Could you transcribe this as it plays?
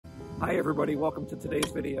Hi everybody, welcome to today's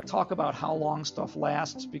video. Talk about how long stuff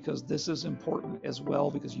lasts, because this is important as well,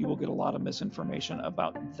 because you will get a lot of misinformation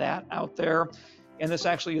about that out there. And this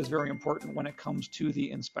actually is very important when it comes to the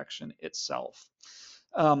inspection itself.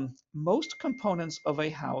 Most components of a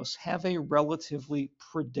house have a relatively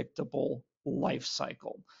predictable life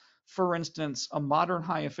cycle. For instance, a modern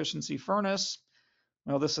high efficiency furnace,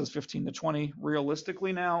 well, this is 15 to 20.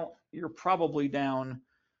 Realistically now, you're probably down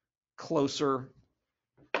closer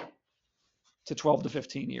to 12 to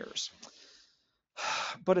 15 years.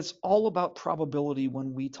 But it's all about probability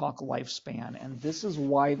when we talk lifespan, and this is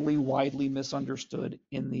widely misunderstood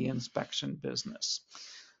in the inspection business.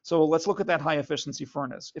 So let's look at that high efficiency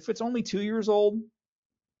furnace. If it's only 2 years old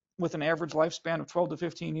with an average lifespan of 12 to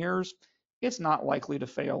 15 years, it's not likely to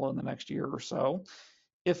fail in the next year or so.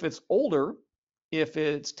 If it's older, if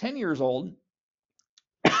it's 10 years old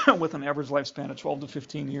with an average lifespan of 12 to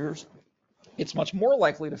 15 years, it's much more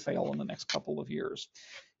likely to fail in the next couple of years.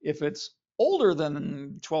 If it's older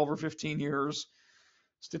than 12 or 15 years,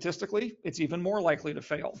 statistically, it's even more likely to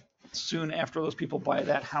fail soon after those people buy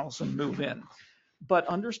that house and move in. But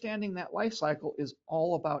understanding that life cycle is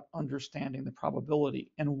all about understanding the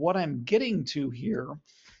probability. And what I'm getting to here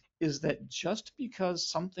is that just because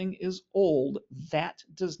something is old, that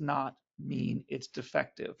does not mean it's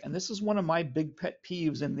defective. And this is one of my big pet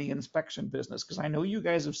peeves in the inspection business, because I know you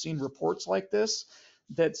guys have seen reports like this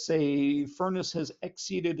that say furnace has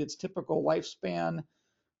exceeded its typical lifespan,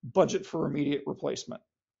 budget for immediate replacement.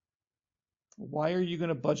 Why are you going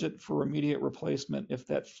to budget for immediate replacement if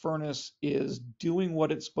that furnace is doing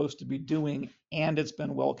what it's supposed to be doing and it's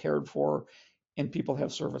been well cared for and people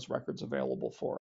have service records available for it?